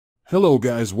Hello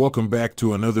guys, welcome back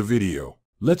to another video.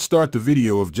 Let's start the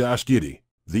video of Josh Giddey.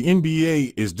 The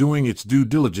NBA is doing its due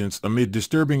diligence amid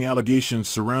disturbing allegations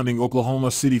surrounding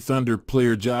Oklahoma City Thunder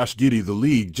player Josh Giddey. The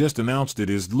league just announced it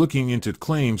is looking into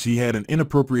claims he had an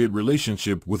inappropriate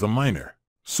relationship with a minor.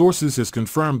 Sources has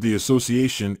confirmed the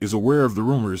association is aware of the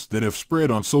rumors that have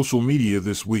spread on social media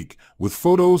this week, with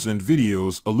photos and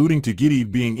videos alluding to Giddey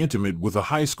being intimate with a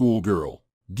high school girl.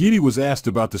 Giddey was asked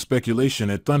about the speculation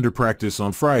at Thunder practice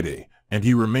on Friday, and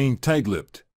he remained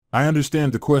tight-lipped. "I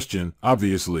understand the question,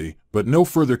 obviously, but no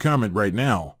further comment right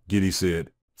now," Giddey said.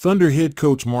 Thunder head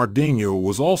coach Mark Daigneault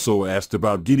was also asked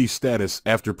about Giddey's status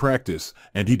after practice,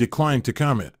 and he declined to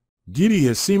comment. Giddey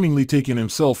has seemingly taken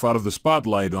himself out of the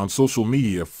spotlight on social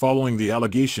media following the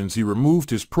allegations. He removed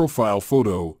his profile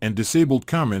photo and disabled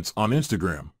comments on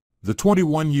Instagram. The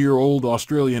 21-year-old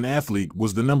Australian athlete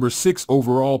was the number 6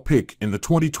 overall pick in the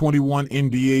 2021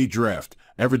 NBA draft,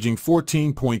 averaging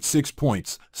 14.6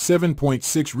 points,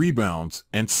 7.6 rebounds,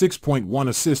 and 6.1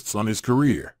 assists on his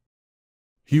career.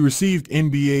 He received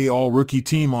NBA All-Rookie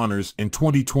Team honors in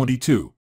 2022.